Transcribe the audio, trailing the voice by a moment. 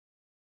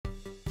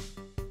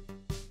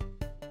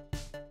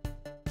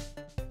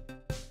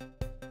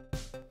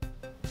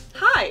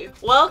Hi!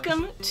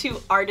 Welcome to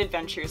Art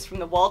Adventures from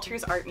the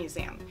Walters Art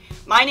Museum.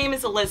 My name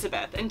is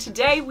Elizabeth, and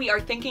today we are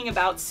thinking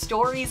about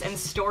stories and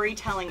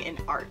storytelling in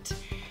art.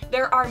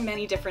 There are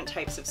many different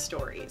types of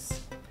stories.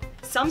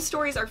 Some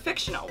stories are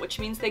fictional, which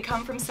means they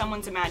come from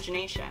someone's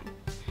imagination.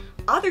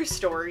 Other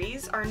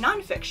stories are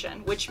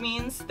nonfiction, which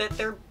means that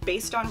they're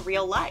based on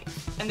real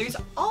life. And there's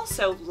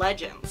also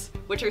legends,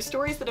 which are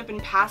stories that have been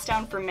passed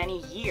down for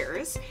many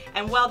years,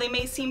 and while they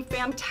may seem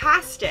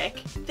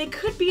fantastic, they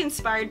could be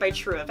inspired by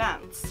true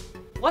events.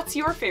 What's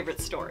your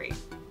favorite story?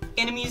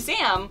 In a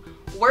museum,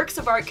 works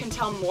of art can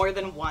tell more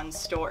than one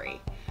story.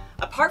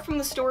 Apart from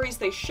the stories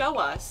they show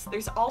us,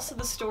 there's also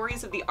the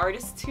stories of the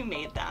artists who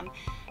made them,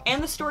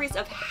 and the stories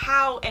of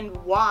how and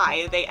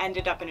why they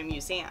ended up in a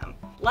museum.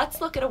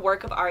 Let's look at a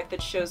work of art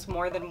that shows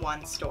more than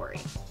one story.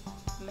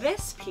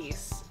 This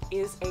piece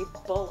is a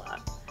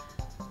bulla,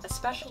 a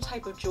special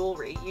type of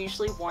jewelry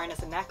usually worn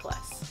as a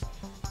necklace.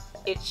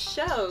 It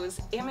shows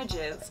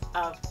images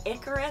of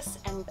Icarus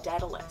and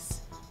Deadelus,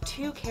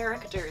 two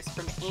characters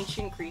from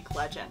ancient Greek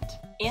legend.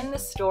 In the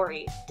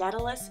story,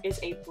 Deadelus is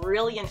a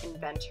brilliant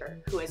inventor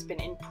who has been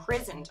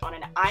imprisoned on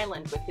an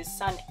island with his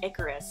son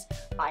Icarus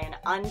by an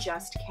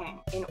unjust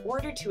king. In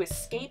order to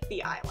escape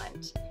the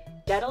island,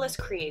 Deadelus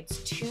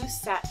creates two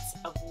sets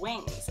of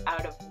wings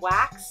out of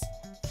wax,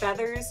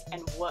 feathers,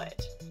 and wood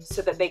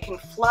so that they can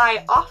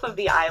fly off of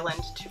the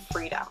island to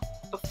freedom.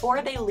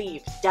 Before they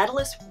leave,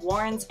 Deadelus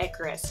warns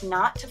Icarus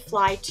not to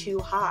fly too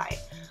high,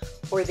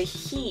 or the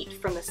heat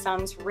from the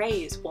sun's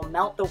rays will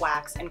melt the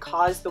wax and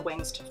cause the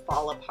wings to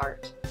fall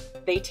apart.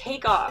 They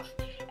take off,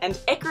 and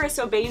Icarus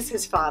obeys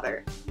his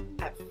father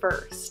at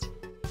first.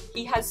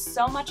 He has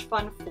so much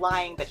fun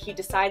flying that he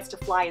decides to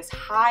fly as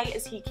high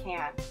as he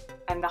can,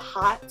 and the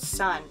hot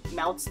sun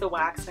melts the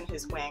wax in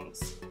his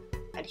wings,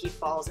 and he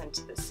falls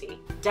into the sea.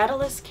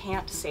 Deadelus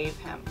can't save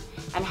him,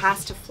 and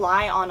has to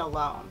fly on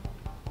alone,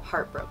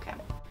 heartbroken.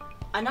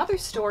 Another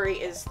story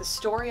is the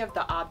story of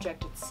the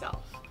object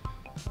itself.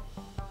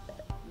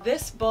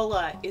 This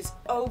bulla is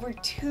over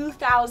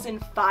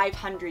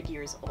 2,500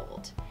 years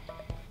old.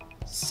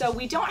 So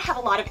we don't have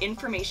a lot of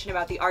information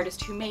about the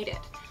artist who made it.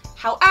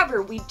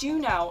 However, we do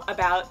know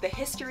about the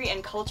history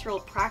and cultural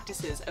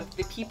practices of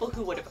the people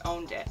who would have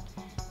owned it.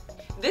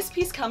 This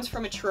piece comes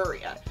from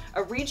Etruria,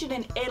 a region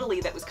in Italy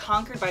that was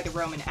conquered by the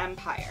Roman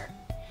Empire.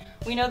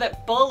 We know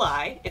that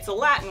bullae, it's a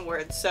Latin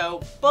word,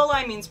 so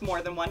bullae means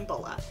more than one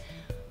bulla.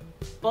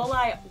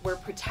 Bullae were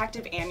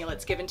protective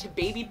amulets given to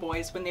baby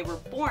boys when they were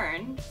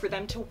born for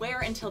them to wear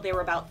until they were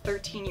about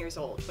 13 years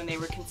old, when they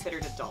were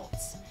considered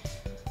adults.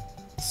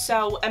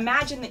 So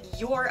imagine that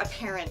you're a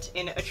parent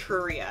in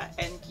Etruria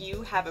and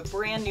you have a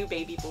brand new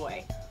baby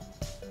boy.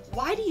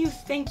 Why do you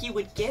think you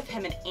would give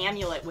him an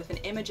amulet with an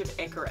image of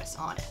Icarus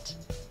on it?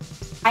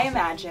 I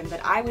imagine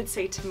that I would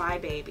say to my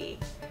baby,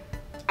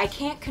 I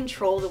can't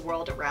control the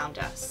world around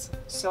us,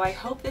 so I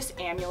hope this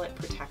amulet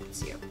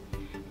protects you.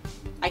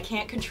 I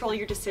can't control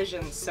your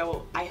decisions,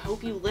 so I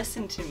hope you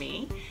listen to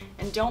me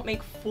and don't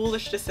make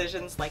foolish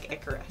decisions like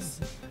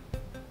Icarus.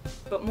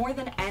 But more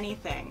than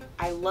anything,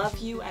 I love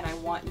you and I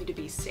want you to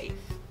be safe.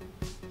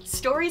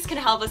 Stories can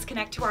help us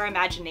connect to our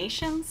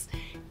imaginations,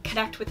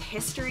 connect with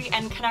history,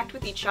 and connect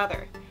with each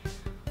other.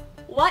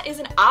 What is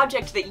an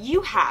object that you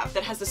have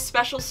that has a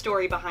special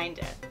story behind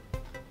it?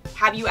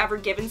 Have you ever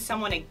given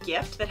someone a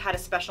gift that had a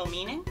special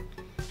meaning?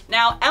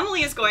 Now,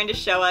 Emily is going to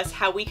show us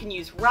how we can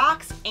use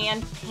rocks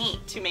and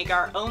paint to make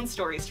our own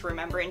stories to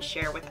remember and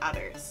share with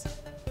others.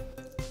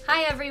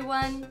 Hi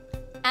everyone,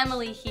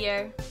 Emily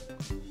here.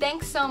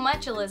 Thanks so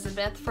much,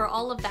 Elizabeth, for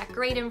all of that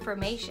great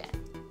information.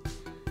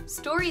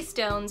 Story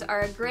stones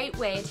are a great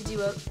way to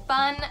do a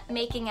fun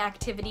making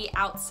activity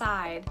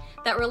outside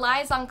that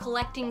relies on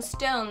collecting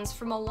stones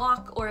from a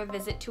walk or a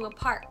visit to a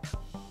park.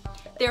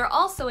 They're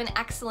also an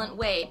excellent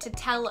way to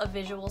tell a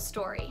visual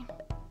story.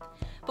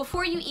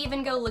 Before you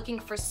even go looking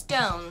for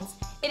stones,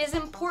 it is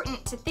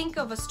important to think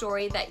of a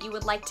story that you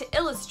would like to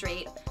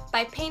illustrate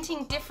by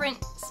painting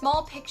different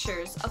small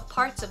pictures of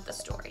parts of the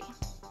story.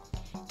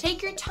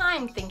 Take your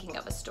time thinking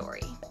of a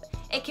story.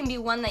 It can be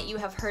one that you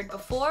have heard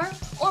before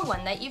or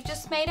one that you've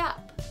just made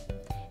up.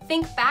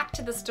 Think back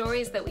to the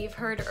stories that we've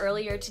heard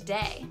earlier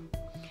today.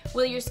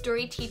 Will your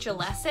story teach a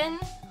lesson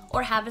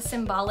or have a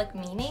symbolic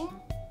meaning?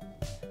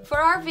 For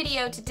our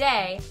video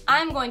today,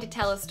 I'm going to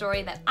tell a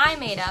story that I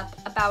made up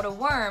about a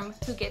worm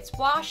who gets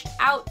washed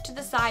out to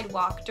the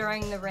sidewalk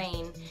during the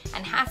rain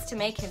and has to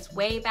make his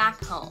way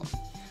back home.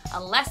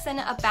 A lesson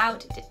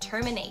about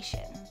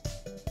determination.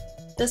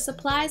 The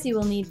supplies you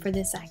will need for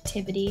this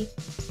activity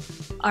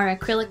are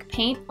acrylic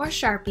paint or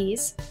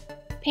Sharpies,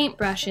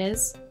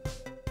 paintbrushes,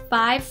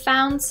 5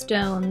 found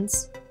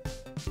stones,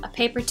 a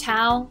paper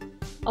towel,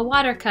 a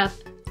water cup,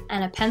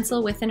 and a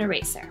pencil with an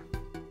eraser.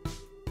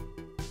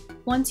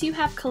 Once you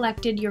have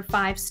collected your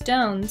 5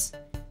 stones,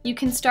 you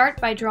can start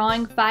by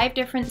drawing 5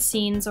 different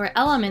scenes or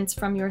elements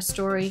from your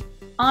story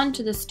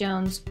onto the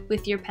stones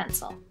with your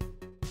pencil.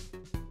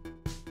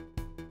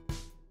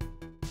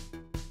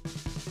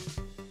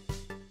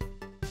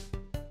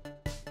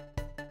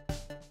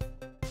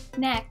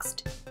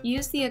 Next,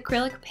 use the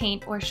acrylic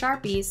paint or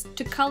Sharpies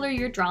to color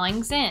your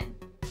drawings in.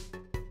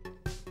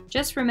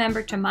 Just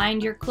remember to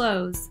mind your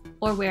clothes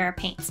or wear a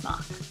paint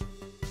smock.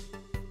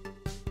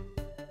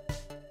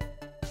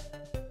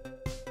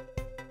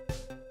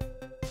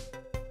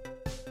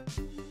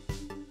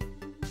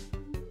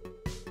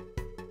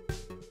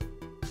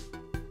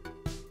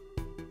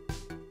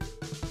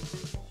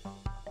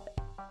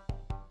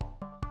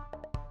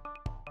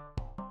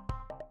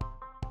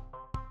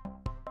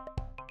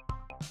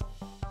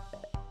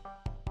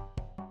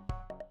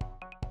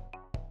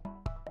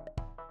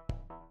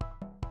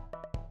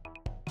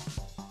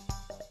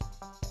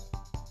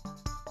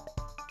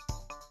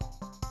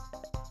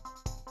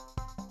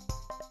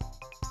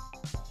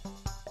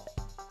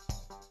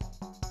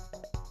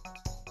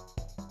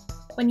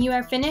 When you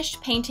are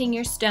finished painting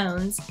your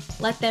stones,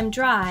 let them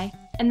dry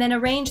and then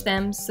arrange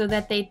them so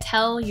that they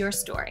tell your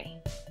story.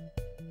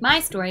 My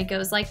story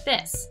goes like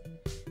this.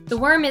 The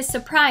worm is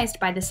surprised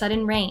by the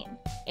sudden rain.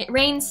 It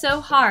rains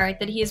so hard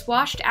that he is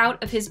washed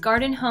out of his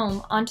garden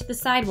home onto the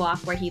sidewalk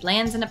where he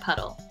lands in a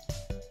puddle.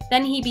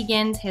 Then he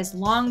begins his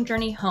long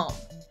journey home,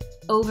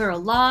 over a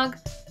log,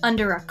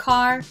 under a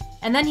car,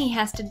 and then he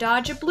has to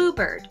dodge a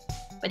bluebird.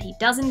 But he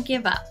doesn't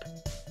give up.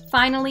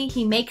 Finally,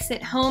 he makes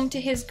it home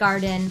to his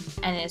garden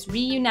and is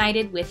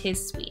reunited with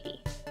his sweetie.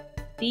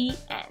 The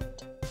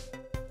end.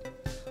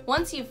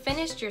 Once you've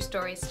finished your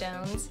story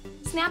stones,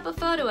 snap a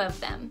photo of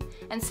them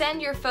and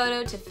send your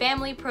photo to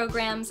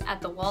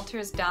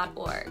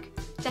familyprograms@thewalters.org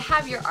to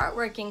have your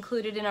artwork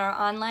included in our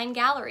online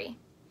gallery.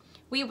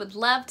 We would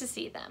love to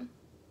see them.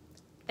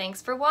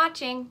 Thanks for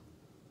watching.